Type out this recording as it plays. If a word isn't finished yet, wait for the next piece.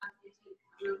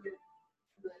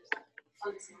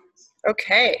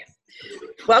Okay.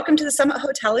 Welcome to the Summit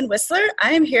Hotel in Whistler.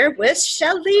 I am here with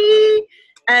Shelley,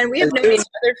 and we have known each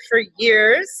other for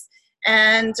years.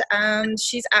 And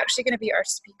she's actually going to be our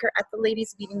speaker at the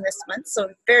ladies' meeting this month. So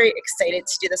I'm very excited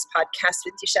to do this podcast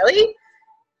with you, Shelley.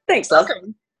 Thanks, love.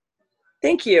 Welcome.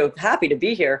 Thank you. Happy to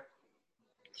be here.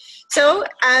 So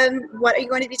what are you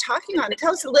going to be talking on?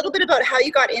 Tell us a little bit about how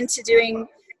you got into doing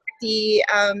the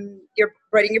you're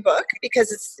writing your book,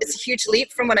 because it's a huge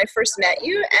leap from when I first met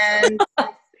you. And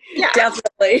yeah,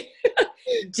 definitely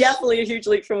a huge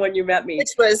leap from when you met me.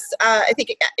 Which was I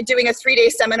think doing a 3-day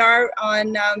seminar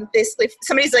on basically,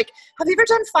 somebody's like, have you ever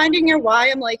done finding your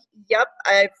why? I'm like, yep,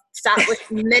 I've sat with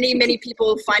many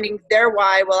people finding their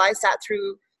why. Well, I sat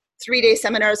through 3-day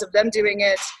seminars of them doing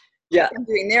it. Yeah, I'm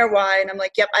doing their why, and I'm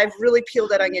like, yep, I've really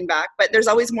peeled that onion back, but there's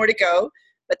always more to go.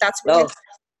 But that's what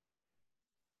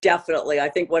definitely. I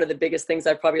think one of the biggest things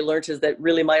I've probably learned is that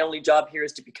really my only job here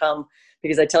is to become,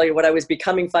 because I tell you what I was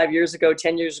becoming 5 years ago,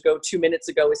 10 years ago, 2 minutes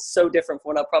ago is so different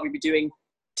from what I'll probably be doing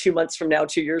 2 months from now,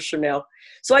 2 years from now.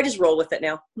 So I just roll with it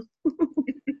now.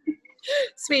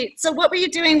 Sweet. So what were you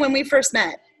doing when we first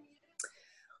met?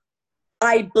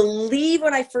 I believe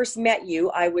when I first met you,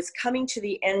 I was coming to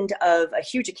the end of a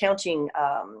huge accounting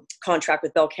contract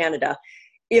with Bell Canada.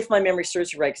 If my memory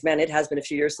serves you right, because man, it has been a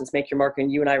few years since Make Your Mark,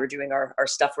 and you and I were doing our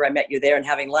stuff where I met you there and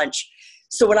having lunch.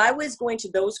 So when I was going to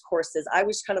those courses, I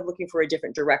was kind of looking for a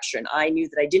different direction. I knew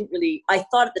that I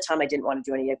thought at the time I didn't want to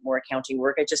do any more accounting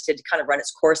work. I just had to kind of run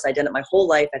its course. I'd done it my whole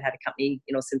life. I'd had a company,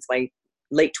 since my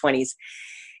late 20s.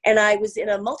 And I was in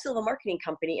a multi-level marketing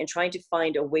company and trying to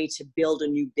find a way to build a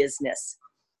new business.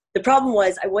 The problem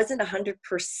was I wasn't 100%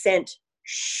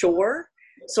 sure.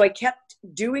 So I kept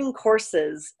doing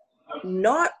courses,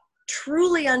 not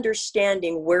truly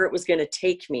understanding where it was going to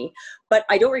take me, but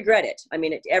I don't regret it. I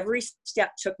mean, every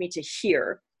step took me to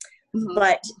here. Mm-hmm.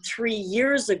 But 3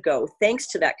 years ago, thanks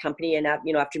to that company, and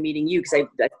after meeting you, because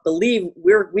I believe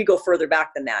we go further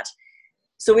back than that.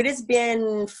 So it has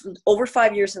been over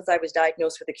 5 years since I was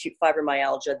diagnosed with acute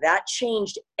fibromyalgia. That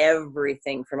changed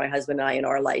everything for my husband and I in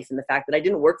our life, and the fact that I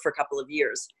didn't work for a couple of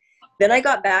years. Then I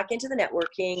got back into the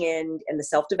networking and the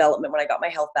self-development when I got my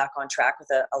health back on track with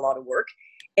a lot of work.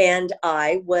 And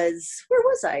where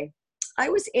was I? I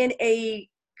was in a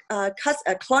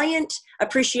client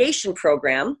appreciation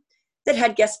program that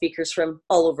had guest speakers from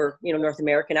all over, North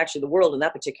America, and actually the world in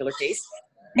that particular case.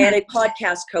 And a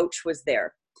podcast coach was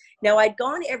there. Now, I'd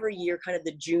gone every year, kind of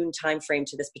the June timeframe,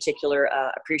 to this particular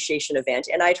appreciation event,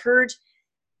 and I'd heard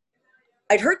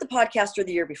the podcaster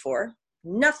the year before.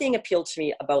 Nothing appealed to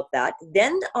me about that.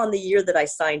 Then on the year that I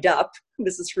signed up,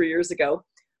 this is 3 years ago,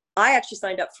 I actually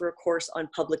signed up for a course on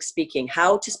public speaking,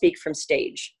 how to speak from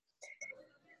stage.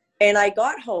 And I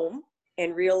got home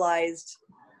and realized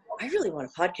I really want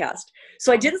a podcast.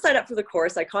 So I didn't sign up for the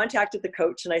course. I contacted the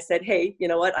coach and I said, hey, you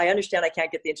know what? I understand I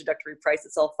can't get the introductory price.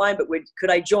 It's all fine, but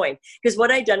could I join? Because what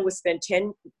I'd done was spend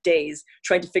 10 days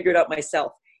trying to figure it out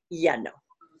myself. Yeah, no.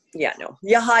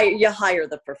 You hire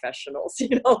the professionals,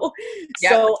 Yeah.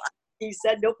 So he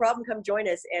said, no problem, come join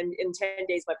us. And in 10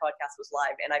 days, my podcast was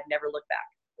live and I've never looked back.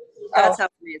 That's how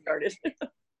it started.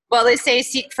 Well, they say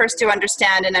seek first to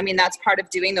understand. And I mean, that's part of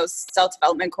doing those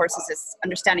self-development courses, is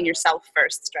understanding yourself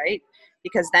first, right?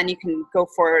 Because then you can go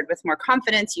forward with more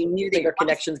confidence. You knew that your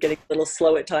connection's getting a little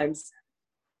slow at times.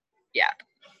 Yeah.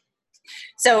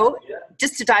 So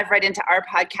just to dive right into our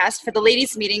podcast, for the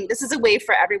ladies meeting, this is a way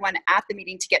for everyone at the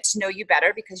meeting to get to know you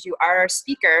better, because you are our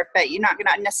speaker, but you're not going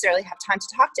to necessarily have time to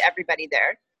talk to everybody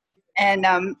there. And,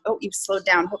 you've slowed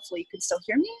down. Hopefully you can still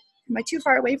hear me. Am I too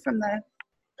far away from the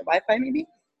Wi-Fi maybe?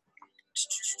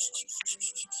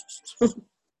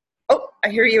 Oh, I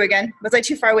hear you again. Was I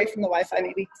too far away from the Wi-Fi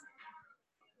maybe?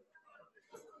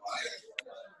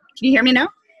 Can you hear me now?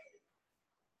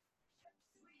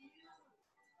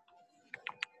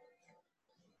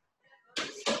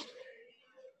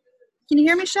 Can you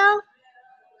hear me, Shell?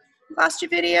 Lost your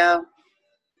video.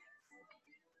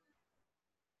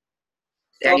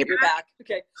 There you're back.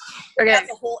 Okay.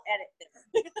 That's a whole edit.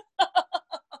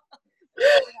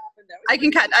 I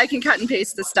can cut and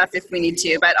paste the stuff if we need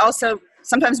to, but also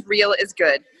sometimes real is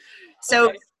good. So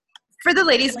okay. For the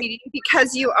ladies meeting,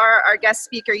 because you are our guest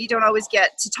speaker, you don't always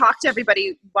get to talk to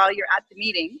everybody while you're at the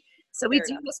meeting. So we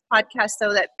do this podcast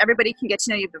so that everybody can get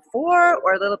to know you before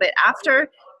or a little bit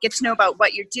after, get to know about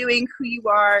what you're doing, who you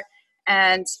are,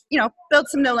 and, build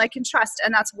some know, like, and trust.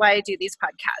 And that's why I do these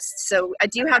podcasts. So I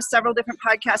do have several different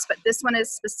podcasts, but this one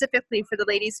is specifically for the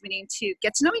ladies meeting to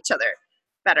get to know each other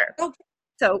better. Okay.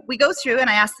 So we go through and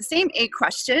I ask the same 8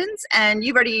 questions, and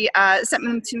you've already sent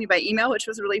them to me by email, which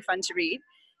was really fun to read.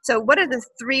 So what are the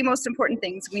 3 most important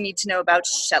things we need to know about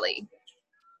Shelley?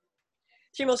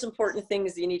 3 most important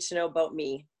things you need to know about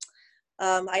me.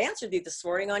 I answered these this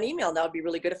morning on email. That would be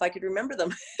really good if I could remember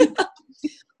them.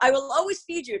 I will always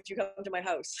feed you if you come to my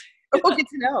house. Oh, good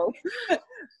to know.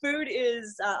 Food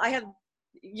is,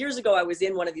 years ago, I was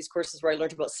in one of these courses where I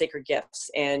learned about sacred gifts.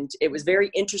 And it was very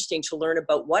interesting to learn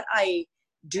about what I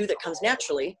do that comes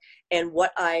naturally and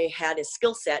what I had as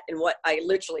skill set and what I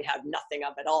literally have nothing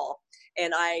of at all.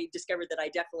 And I discovered that I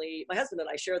definitely, my husband and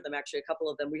I shared them, actually, a couple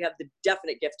of them. We have the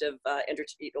definite gift of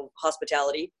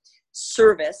hospitality,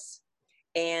 service,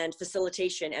 and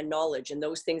facilitation and knowledge. And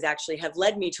those things actually have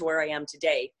led me to where I am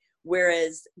today.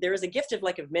 Whereas there is a gift of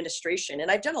like administration. And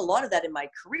I've done a lot of that in my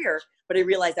career, but I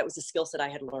realized that was a skill set I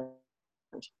had learned.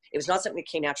 It was not something that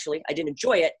came naturally. I didn't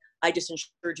enjoy it. I just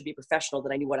ensured to be professional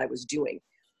that I knew what I was doing.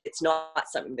 It's not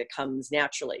something that comes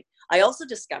naturally. I also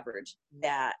discovered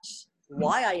that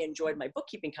why I enjoyed my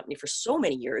bookkeeping company for so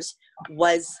many years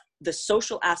was the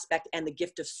social aspect and the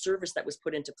gift of service that was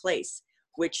put into place,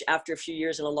 which after a few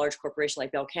years in a large corporation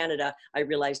like Bell Canada, I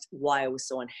realized why I was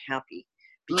so unhappy.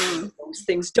 Because those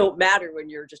things don't matter when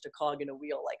you're just a cog in a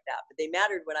wheel like that, but they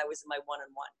mattered when I was in my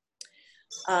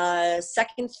one-on-one.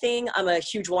 Second thing, I'm a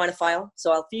huge wineophile,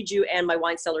 so I'll feed you, and my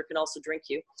wine cellar can also drink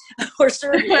you or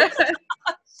serve you.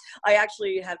 I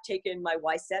actually have taken my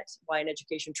YSET, Wine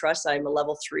Education Trust. I'm a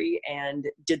level 3 and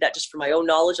did that just for my own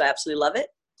knowledge. I absolutely love it.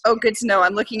 Oh, good to know.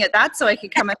 I'm looking at that so I can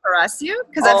come and harass you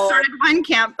because I've started wine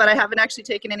camp, but I haven't actually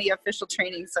taken any official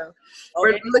training. So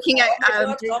we're looking at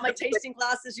all my tasting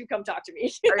classes. You come talk to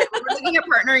me. We're looking at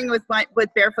partnering with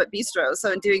Barefoot Bistro,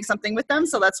 so and doing something with them.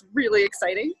 So that's really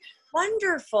exciting.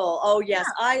 Wonderful. Oh yes,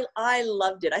 yeah. I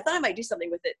loved it. I thought I might do something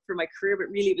with it for my career, but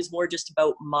really it was more just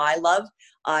about my love.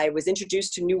 I was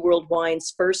introduced to New World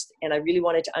wines first, and I really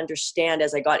wanted to understand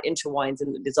as I got into wines,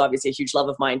 and it's obviously a huge love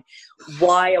of mine,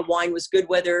 why a wine was good,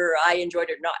 whether I enjoyed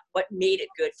it or not, what made it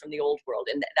good from the old world,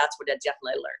 and that's what I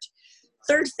definitely learned.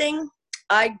 Third thing,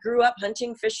 I grew up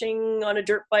hunting, fishing on a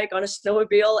dirt bike, on a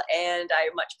snowmobile, and I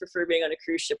much prefer being on a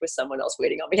cruise ship with someone else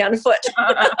waiting on me on foot.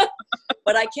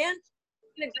 But I can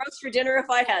a grouse for dinner if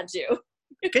I had to.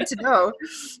 Good to know.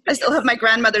 I still have my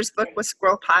grandmother's book with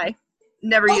squirrel pie.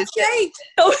 Never used it.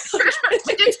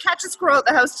 I did catch a squirrel at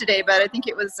the house today, but I think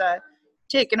it was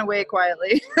taken away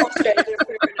quietly. Okay,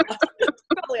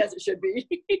 probably as it should be.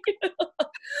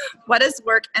 What is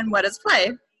work and what is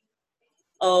play?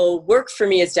 Oh, work for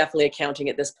me is definitely accounting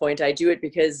at this point. I do it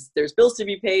because there's bills to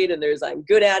be paid and I'm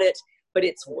good at it, but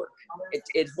it's work.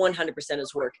 It 100%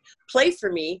 is work. Play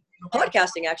for me,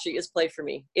 podcasting actually is play for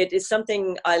me. It is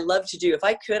something I love to do. If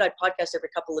I could, I'd podcast every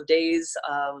couple of days.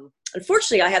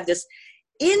 Unfortunately, I have this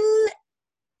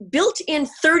built-in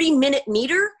 30-minute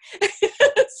meter.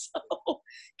 So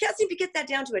can't seem to get that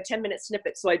down to a 10-minute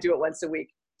snippet, so I do it once a week.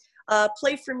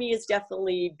 Play for me is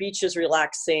definitely beaches,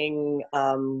 relaxing,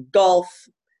 golf,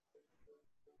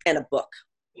 and a book.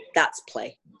 That's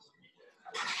play.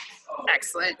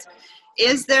 Excellent.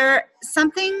 Is there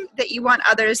something that you want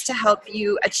others to help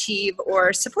you achieve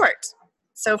or support?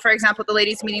 So, for example, the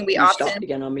ladies' meeting, we often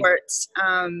support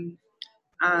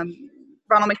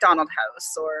Ronald McDonald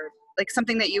House, or like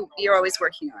something that you're always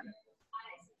working on.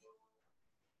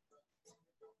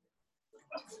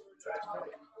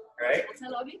 Right?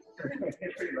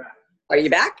 Are you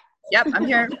back? Yep, I'm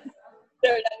here.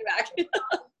 There, now you're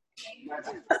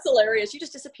back. That's hilarious. You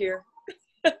just disappear.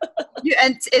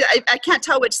 I can't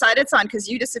tell which side it's on because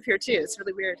you disappear too. It's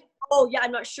really weird. Oh yeah,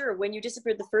 I'm not sure. When you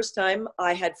disappeared the first time,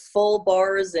 I had full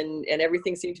bars and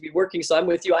everything seemed to be working. So I'm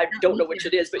with you. I don't know which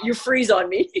it is, but you freeze on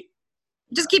me.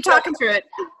 Just keep talking through it.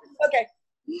 Okay.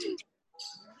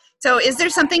 So is there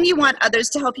something you want others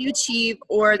to help you achieve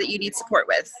or that you need support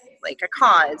with? Like a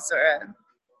cause or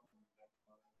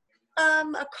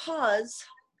a cause?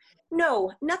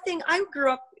 No, nothing. I grew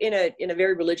up in a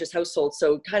very religious household,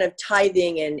 so kind of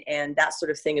tithing and that sort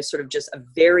of thing is sort of just a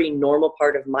very normal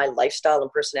part of my lifestyle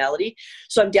and personality.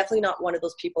 So I'm definitely not one of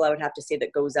those people, I would have to say,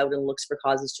 that goes out and looks for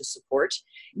causes to support.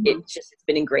 Mm-hmm. It's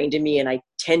been ingrained in me, and I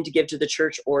tend to give to the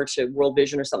church or to World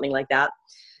Vision or something like that.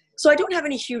 So I don't have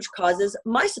any huge causes.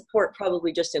 My support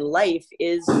probably just in life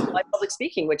is my public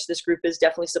speaking, which this group is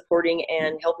definitely supporting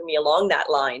and helping me along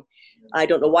that line. I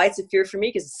don't know why it's a fear for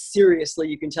me, because seriously,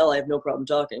 you can tell I have no problem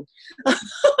talking. But,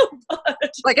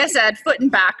 like I said, foot and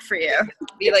back for you.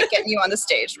 Be like getting you on the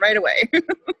stage right away.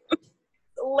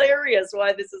 Hilarious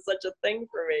why this is such a thing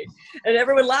for me. And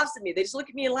everyone laughs at me. They just look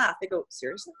at me and laugh. They go,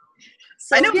 seriously?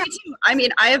 So, I know, me too. I mean,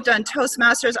 I have done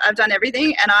Toastmasters. I've done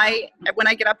everything. And when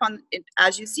I get up on,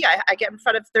 as you see, I get in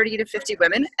front of 30 to 50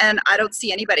 women and I don't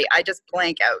see anybody. I just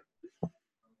blank out.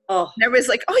 Oh. And everybody's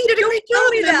like, oh, you did a great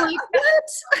job. And I'm like,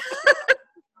 what?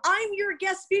 I'm your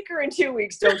guest speaker in 2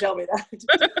 weeks. Don't tell me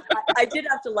that. I did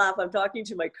have to laugh. I'm talking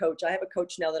to my coach. I have a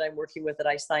coach now that I'm working with that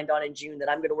I signed on in June that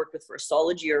I'm going to work with for a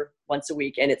solid year, once a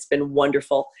week. And it's been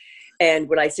wonderful. And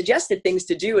when I suggested things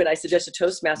to do and I suggested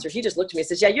Toastmasters, he just looked at me and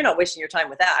says, yeah, you're not wasting your time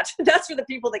with that. That's for the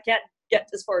people that can't get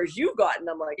as far as you've gotten.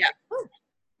 I'm like, oh,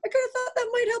 I kind of thought that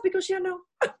might help. He goes, yeah, no.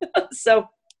 So.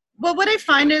 Well, what I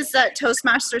find is that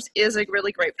Toastmasters is a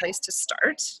really great place to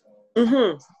start.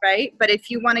 Right? But if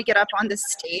you want to get up on the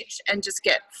stage and just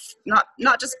get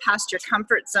not just past your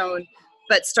comfort zone,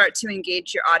 but start to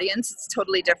engage your audience, it's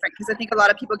totally different. Because I think a lot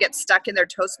of people get stuck in their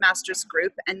Toastmasters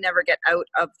group and never get out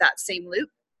of that same loop.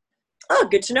 Oh,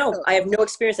 good to know. I have no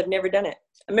experience. I've never done it.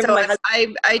 I remember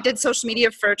I did social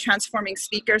media for Transforming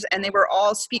Speakers, and they were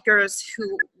all speakers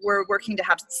who were working to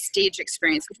have stage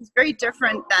experience, which is very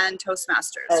different than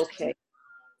Toastmasters. Okay.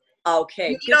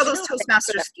 You need all those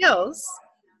Toastmaster skills,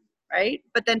 right?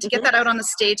 But then to get that out on the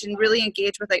stage and really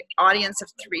engage with an audience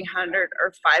of 300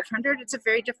 or 500, it's a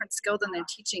very different skill than they're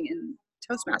teaching in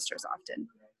Toastmasters often.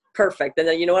 Perfect. And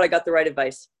then you know what? I got the right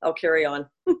advice. I'll carry on.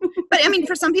 But I mean,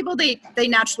 for some people, they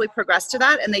naturally progress to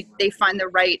that, and they find the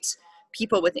right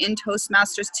people within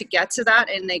Toastmasters to get to that,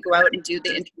 and they go out and do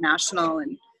the international.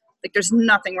 And like, there's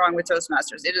nothing wrong with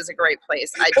Toastmasters. It is a great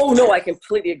place. No, I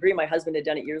completely agree. My husband had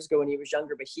done it years ago when he was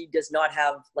younger, but he does not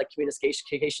have like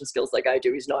communication skills like I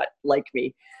do. He's not like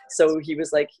me. So he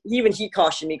was like, even he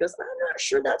cautioned me, he goes, I'm not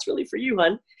sure that's really for you,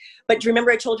 hon. But do you remember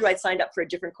I told you I'd signed up for a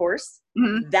different course?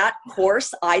 That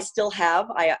course I still have.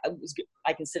 I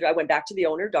went back to the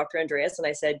owner, Dr. Andreas, and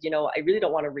I said, I really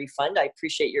don't want a refund. I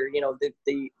appreciate your,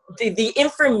 the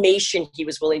information he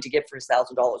was willing to give for his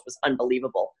 $1,000 was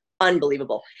unbelievable.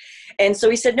 And so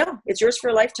he said, no, it's yours for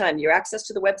a lifetime. Your access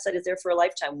to the website is there for a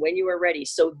lifetime when you are ready.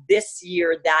 So this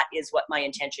year, that is what my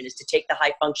intention is, to take the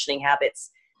high functioning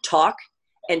habits talk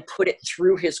and put it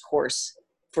through his course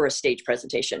for a stage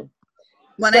presentation.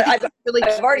 Well, I've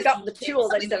already got the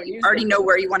tools. You already know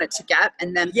where you want it to get.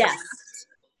 And then, yes,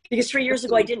 because 3 years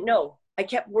ago, I didn't know. I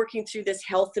kept working through this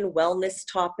health and wellness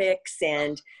topics,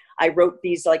 and I wrote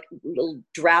these like little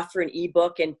draft for an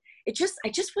ebook, and I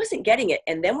just wasn't getting it.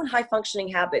 And then when high functioning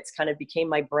habits kind of became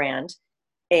my brand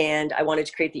and I wanted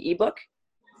to create the ebook,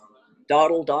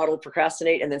 dawdle,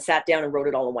 procrastinate, and then sat down and wrote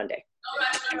it all in one day.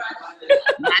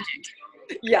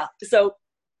 Magic. Yeah. So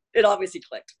it obviously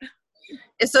clicked.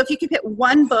 So if you could pick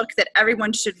one book that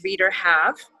everyone should read or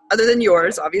have, other than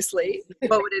yours, obviously,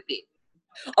 what would it be?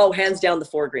 Oh, hands down, the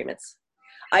 4 Agreements.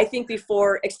 I think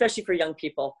especially for young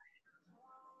people,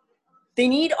 they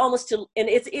need almost to, and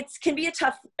it can be a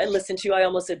tough listen to. I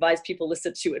almost advise people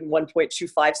listen to it in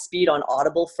 1.25 speed on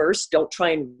Audible first. Don't try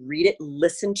and read it.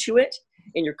 Listen to it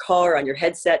in your car, on your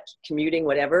headset, commuting,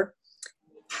 whatever.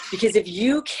 Because if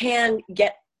you can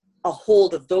get a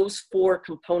hold of those 4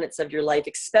 components of your life,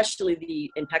 especially the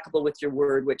impeccable with your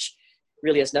word, which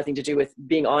really has nothing to do with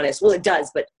being honest. Well, it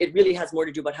does, but it really has more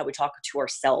to do about how we talk to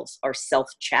ourselves, our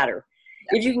self-chatter.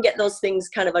 If you can get those things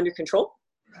kind of under control,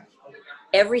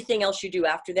 everything else you do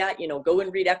after that, go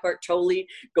and read Eckhart Tolle,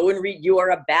 go and read You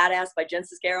Are a Badass by Jen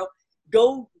Sincero.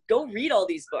 Go read all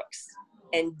these books.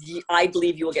 And I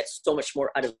believe you will get so much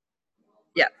more out of it.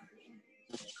 Yeah.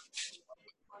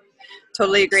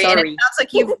 Totally agree. Sorry. And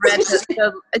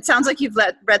it sounds like you've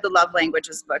read the Love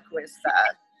Languages book with,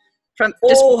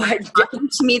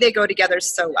 to me, they go together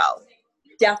so well.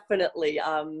 Definitely.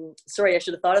 Sorry, I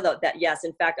should have thought about that. Yes.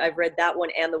 In fact, I've read that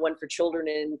one and the one for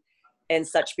children and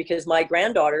such, because my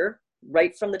granddaughter,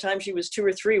 right from the time she was 2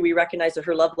 or 3, we recognized that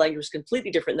her love language was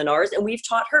completely different than ours. And we've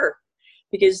taught her,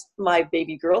 because my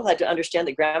baby girl had to understand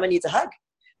that grandma needs a hug,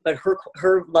 but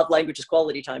her love language is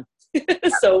quality time.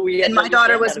 So my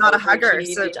daughter was not a hugger.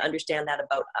 She needed to understand that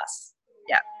about us.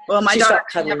 Yeah. Well, my she daughter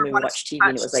stopped cuddling when we watched TV,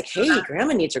 and it was like, hey,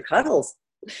 grandma needs her cuddles.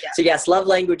 Yeah. So yes, love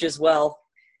language as well.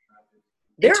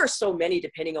 There are so many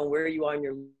depending on where you are in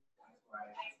your.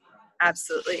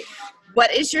 Absolutely.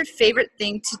 What is your favorite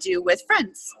thing to do with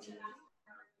friends?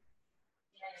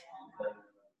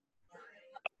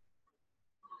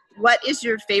 What is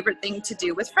your favorite thing to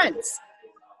do with friends?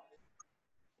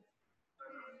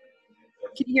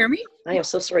 Can you hear me? I am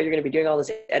so sorry you're going to be doing all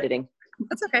this editing.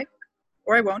 That's okay.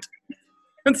 Or I won't.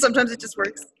 And sometimes it just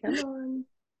works. Come on.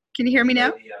 Can you hear me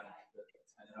now?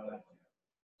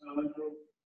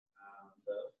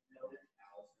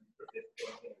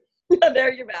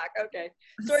 There, you're back. Okay.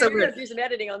 Sorry, so we're going to do some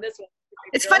editing on this one.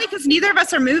 It's funny because neither of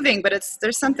us are moving, but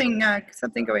there's something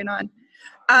going on.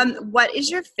 What is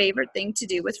your favorite thing to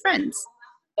do with friends?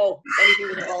 Oh, anything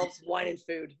that involves wine and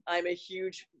food. I'm a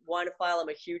huge wineophile. I'm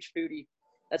a huge foodie.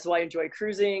 That's why I enjoy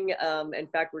cruising. In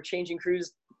fact, we're changing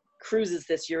cruise cruises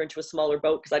this year into a smaller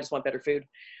boat because I just want better food.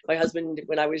 My husband,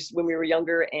 when we were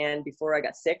younger and before I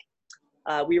got sick,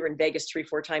 we were in Vegas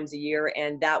 3-4 times a year,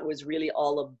 and that was really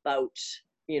all about,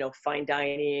 fine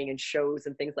dining and shows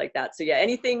and things like that. So yeah,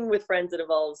 anything with friends that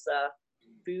involves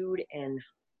food and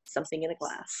something in a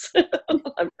glass,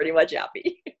 I'm pretty much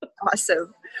happy.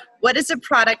 Awesome. What is a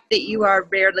product that you are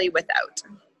rarely without?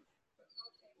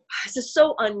 This is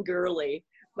so ungirly,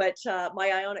 but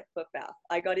my ionic foot bath.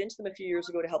 I got into them a few years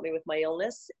ago to help me with my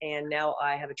illness, and now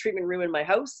I have a treatment room in my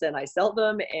house and I sell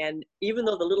them. And even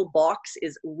though the little box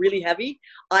is really heavy,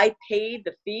 I paid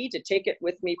the fee to take it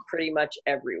with me pretty much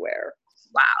everywhere.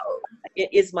 Wow. It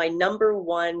is my number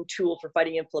one tool for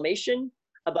fighting inflammation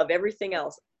above everything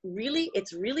else. Really,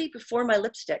 it's really before my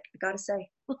lipstick, I gotta say.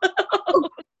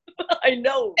 I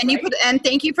know. And right? and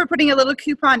thank you for putting a little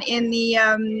coupon in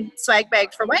the swag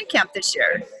bag for Wine Camp this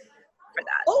year for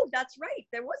that. Oh, that's right.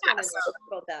 There was one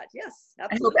about that. Yes,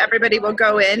 absolutely. I hope everybody will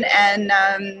go in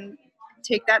and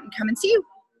take that and come and see you.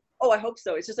 Oh, I hope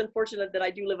so. It's just unfortunate that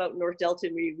I do live out in North Delta.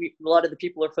 And a lot of the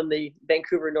people are from the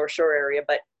Vancouver North Shore area,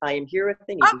 but I am here if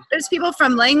they need me. There's people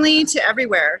from Langley to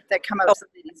everywhere that come out to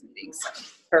ladies' meetings. So.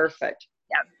 Perfect.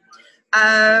 Yeah.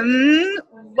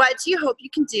 What do you hope you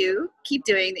can keep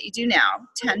doing that you do now,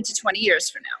 10 to 20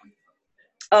 years from now?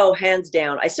 Oh, hands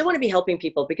down. I still want to be helping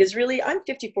people because really I'm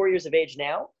 54 years of age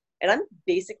now, and I'm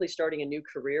basically starting a new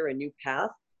career, a new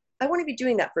path. I want to be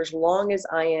doing that for as long as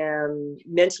I am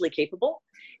mentally capable.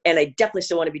 And I definitely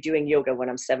still want to be doing yoga when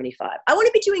I'm 75. I want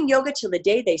to be doing yoga till the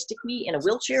day they stick me in a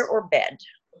wheelchair or bed.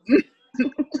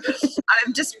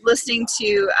 I'm just listening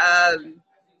to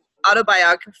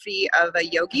autobiography of a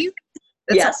yogi.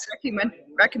 That's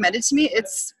recommended to me.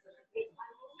 It's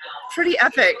pretty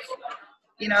epic.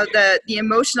 The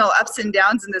emotional ups and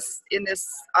downs in this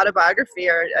autobiography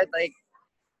are like.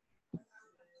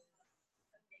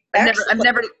 I've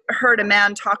never heard a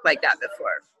man talk like that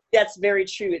before. That's very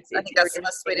true. I think that's the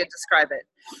best way to describe it.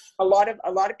 A lot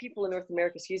of people in North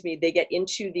America, they get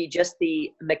into just the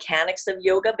mechanics of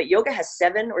yoga, but yoga has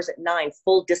 7 or is it 9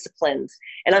 full disciplines.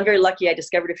 And I'm very lucky. I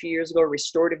discovered a few years ago a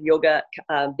restorative yoga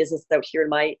business out here in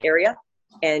my area.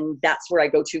 And that's where I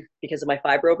go to because of my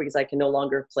fibro, because I can no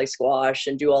longer play squash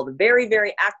and do all the very,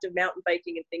 very active mountain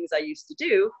biking and things I used to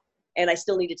do. And I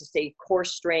still needed to stay core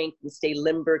strength and stay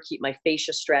limber, keep my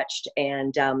fascia stretched.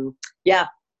 And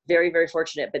very, very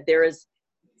fortunate. But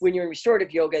when you're in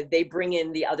restorative yoga, they bring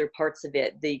in the other parts of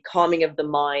it, the calming of the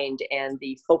mind and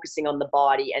the focusing on the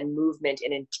body and movement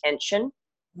and intention.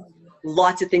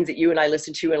 Lots of things that you and I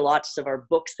listen to and lots of our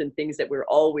books and things that we're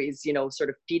always, sort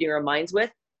of feeding our minds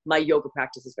with. My yoga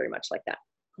practice is very much like that.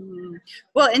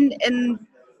 Well, and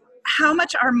how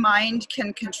much our mind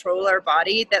can control our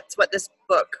body. That's what this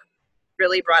book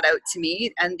really brought out to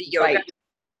me, and the yoga. Right.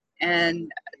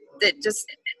 And that just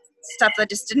stuff that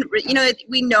just didn't,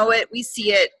 we know it, we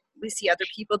see other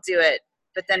people do it,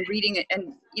 but then reading it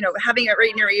and, having it right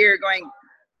in your ear going,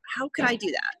 how could I do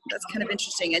that? That's kind of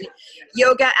interesting. And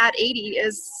yoga at 80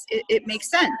 it makes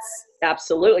sense.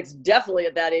 Absolutely. It's definitely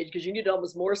at that age because you need it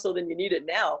almost more so than you need it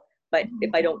now. But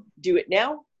if I don't do it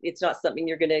now, it's not something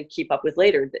you're going to keep up with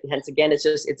later. Hence, again, it's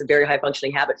a very high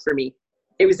functioning habit for me.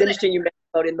 It was interesting you mentioned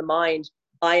about in the mind.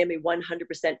 I am a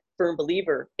 100% firm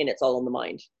believer in it's all in the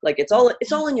mind. Like it's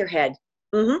all in your head.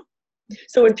 Mm-hmm.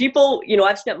 So when people,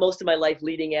 I've spent most of my life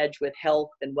leading edge with health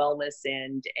and wellness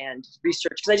and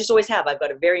research because I just always have. I've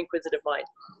got a very inquisitive mind,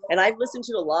 and I've listened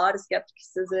to a lot of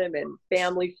skepticism and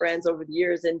family friends over the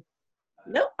years. And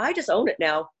no, I just own it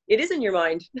now. It is in your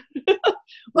mind.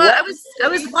 Well, I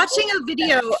was watching a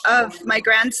video of my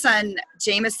grandson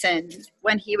Jameson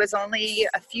when he was only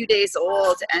a few days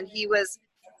old, and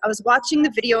I was watching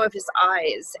the video of his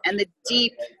eyes and the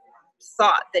deep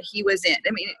thought that he was in.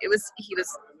 I mean, he was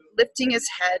lifting his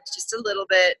head just a little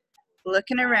bit,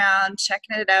 looking around,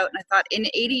 checking it out. And I thought, in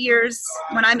 80 years,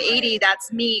 when I'm 80,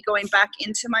 that's me going back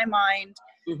into my mind,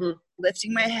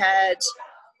 lifting my head,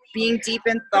 being deep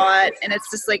in thought. And it's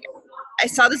just like, I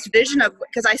saw this vision of,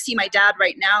 because I see my dad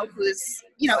right now who's,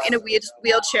 in a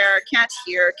wheelchair, can't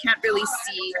hear, can't really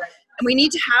see. And we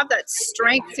need to have that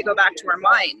strength to go back to our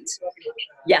mind.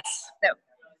 Yes.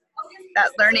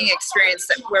 That learning experience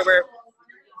where we're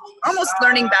almost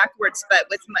learning backwards, but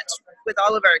with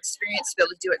all of our experience to be able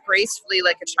to do it gracefully,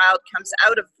 like a child comes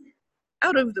out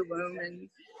of the womb and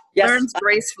learns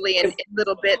gracefully in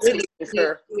little bits. Really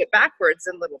do it backwards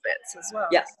in little bits as well.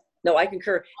 Yes. No, I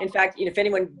concur. In fact, if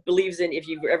anyone believes if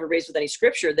you were ever raised with any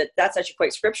scripture, that's actually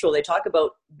quite scriptural. They talk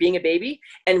about being a baby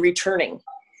and returning.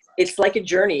 It's like a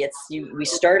journey. We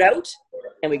start out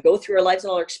and we go through our lives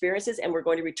and all our experiences, and we're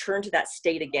going to return to that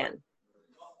state again.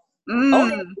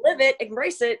 Own it, live it,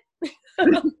 embrace it.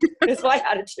 It's my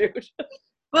attitude.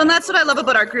 Well, and that's what I love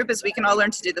about our group is we can all learn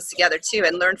to do this together too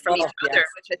and learn from each other, yes.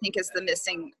 which I think is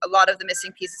a lot of the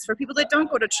missing pieces for people that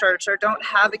don't go to church or don't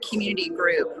have a community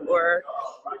group or,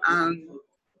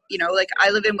 like I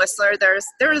live in Whistler.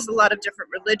 There is a lot of different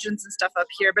religions and stuff up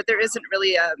here, but there isn't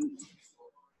really,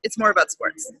 it's more about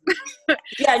sports.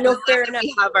 Yeah, no, fair enough.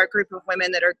 We have our group of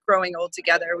women that are growing old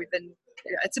together.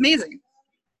 It's amazing.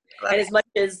 And as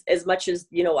much as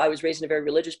I was raised in a very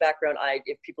religious background,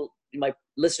 if people, my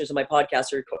listeners of my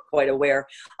podcast are quite aware,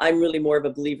 I'm really more of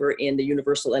a believer in the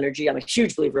universal energy. I'm a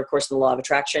huge believer, of course, in the law of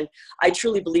attraction. I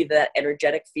truly believe that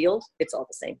energetic field, it's all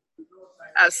the same.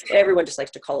 Everyone just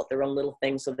likes to call it their own little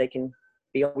thing so they can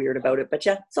be all weird about it. But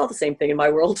yeah, it's all the same thing in my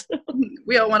world.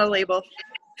 We all want a label.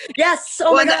 Yes.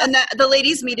 Oh my God. And the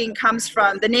ladies meeting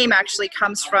the name actually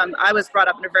comes from, I was brought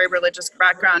up in a very religious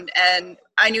background, and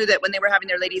I knew that when they were having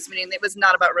their ladies meeting, it was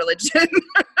not about religion.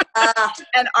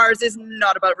 And ours is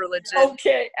not about religion.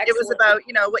 Okay. Excellent. It was about,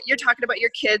 what you're talking about,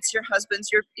 your kids, your husbands,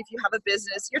 if you have a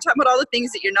business, you're talking about all the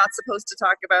things that you're not supposed to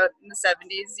talk about in the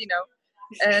 70s,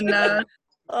 and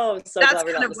so that's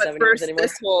kind of what birthed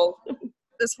this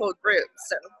whole group.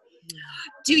 So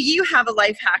do you have a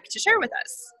life hack to share with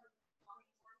us?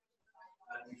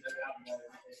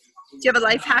 Do you have a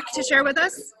life hack to share with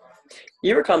us?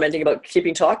 You were commenting about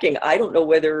keeping talking. I don't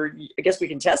know I guess we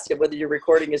can test it, whether your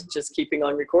recording is just keeping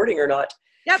on recording or not.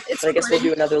 Yep, it's I guess we'll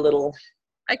do another little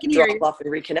drop off and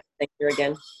reconnect here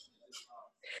again.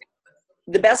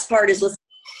 The best part is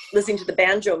listening to the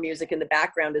banjo music in the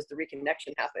background as the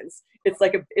reconnection happens. It's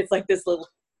like this little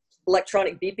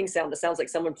electronic beeping sound that sounds like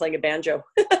someone playing a banjo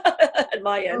at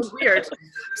my end. Oh, weird.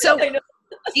 So do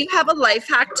you have a life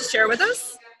hack to share with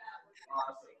us?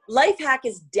 Life hack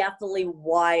is definitely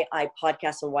why I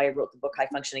podcast and why I wrote the book, High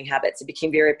Functioning Habits. It became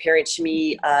very apparent to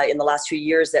me in the last few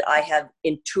years that I have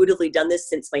intuitively done this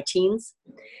since my teens.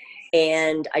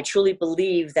 And I truly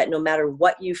believe that no matter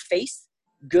what you face,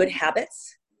 good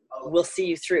habits will see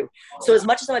you through. So as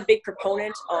much as I'm a big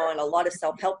proponent on a lot of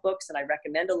self-help books and I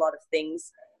recommend a lot of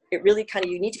things, it really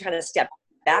you need to step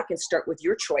back and start with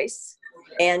your choice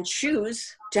and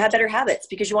choose to have better habits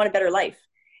because you want a better life.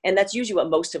 And that's usually what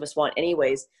most of us want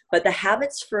anyways. But the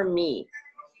habits for me,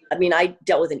 I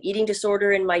dealt with an eating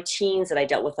disorder in my teens that I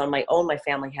dealt with on my own. My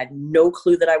family had no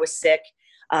clue that I was sick.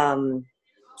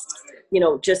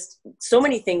 Just so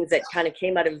many things that kind of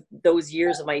came out of those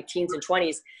years of my teens and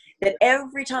 20s that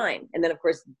every time, and then of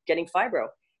course getting fibro,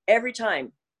 every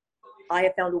time I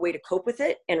have found a way to cope with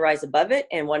it and rise above it.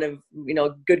 And one of, a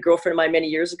good girlfriend of mine many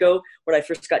years ago, when I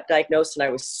first got diagnosed and I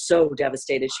was so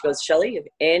devastated, she goes, Shelley, if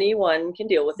anyone can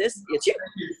deal with this, it's you.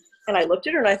 And I looked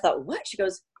at her and I thought, what? She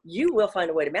goes, you will find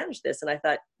a way to manage this. And I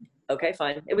thought, okay,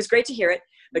 fine. It was great to hear it,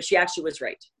 but she actually was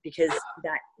right because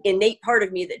that innate part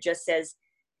of me that just says,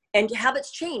 and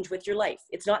habits change with your life.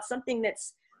 It's not something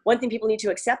one thing people need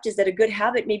to accept is that a good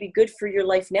habit may be good for your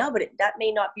life now, but that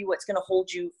may not be what's going to hold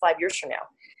you 5 years from now.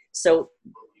 So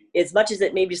as much as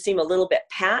it maybe seem a little bit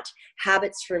pat,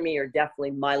 habits for me are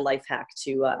definitely my life hack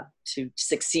to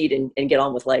succeed and get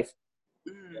on with life.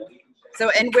 So,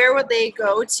 and where would they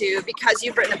go to, because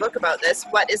you've written a book about this,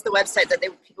 what is the website that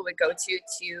people would go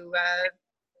to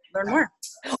learn more?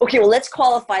 Okay, well, let's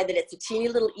qualify that it's a teeny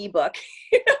little ebook.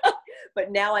 But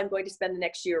now I'm going to spend the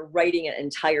next year writing an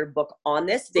entire book on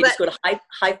this. They just go to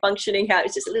high functioning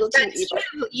habits. It's just a little teeny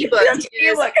ebook.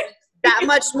 Ebook. That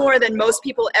much more than most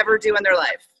people ever do in their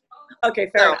life. Okay,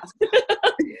 fair enough.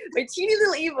 My teeny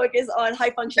little ebook is on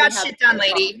high functioning habits. Got shit done,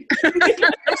 lady.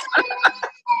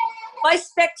 My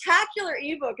spectacular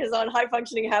ebook is on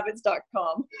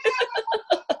highfunctioninghabits.com.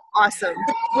 Awesome.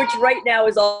 Which right now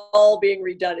is all being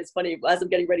redone. It's funny, as I'm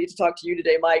getting ready to talk to you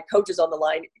today, my coach is on the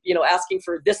line, asking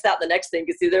for this, that, and the next thing,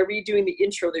 because they're redoing the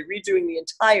intro, they're redoing the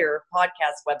entire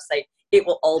podcast website. It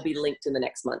will all be linked in the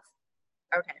next month.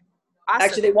 Okay. Awesome.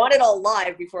 Actually, they want it all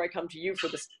live before I come to you for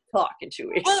this talk in 2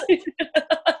 weeks. Well,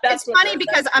 it's funny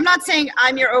because I'm not saying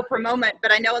I'm your Oprah moment,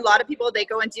 but I know a lot of people, they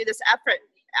go and do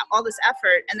all this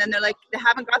effort, and then they're like, they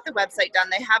haven't got the website done.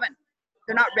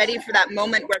 They're not ready for that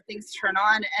moment where things turn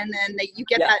on, and then you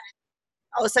get that,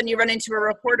 all of a sudden you run into a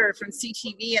reporter from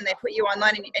CTV and they put you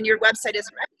online and your website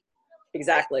isn't ready.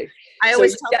 Exactly. I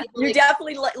always tell people. You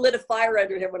definitely lit a fire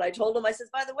under him when I told him, I said,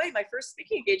 by the way, my first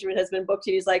speaking engagement has been booked.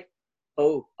 And he's like,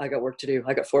 oh, I got work to do.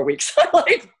 I got 4 weeks.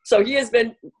 So he has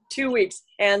been 2 weeks,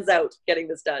 hands out, getting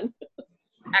this done.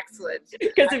 Excellent.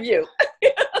 Because of you.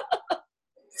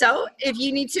 So if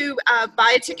you need to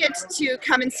buy a ticket to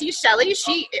come and see Shelley,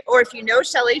 or if you know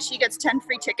Shelley, she gets 10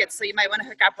 free tickets. So you might want to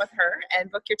hook up with her and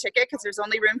book your ticket because there's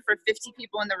only room for 50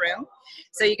 people in the room.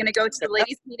 So you're going to go to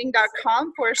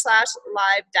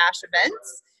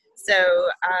theladiesmeeting.com/live-events. So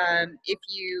if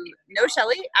you know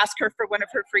Shelley, ask her for one of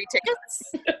her free tickets.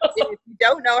 If you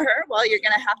don't know her, well, you're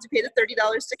going to have to pay the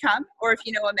 $30 to come. Or if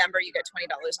you know a member, you get $20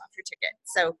 off your ticket.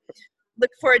 So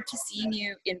look forward to seeing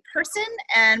you in person,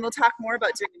 and we'll talk more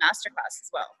about doing a masterclass as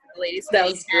well. The ladies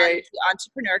Sounds great. and the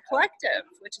Entrepreneur Collective,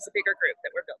 which is a bigger group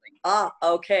that we're building.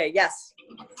 Okay. Yes.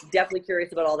 Definitely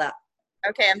curious about all that.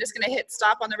 Okay, I'm just going to hit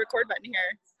stop on the record button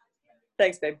here.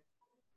 Thanks, babe.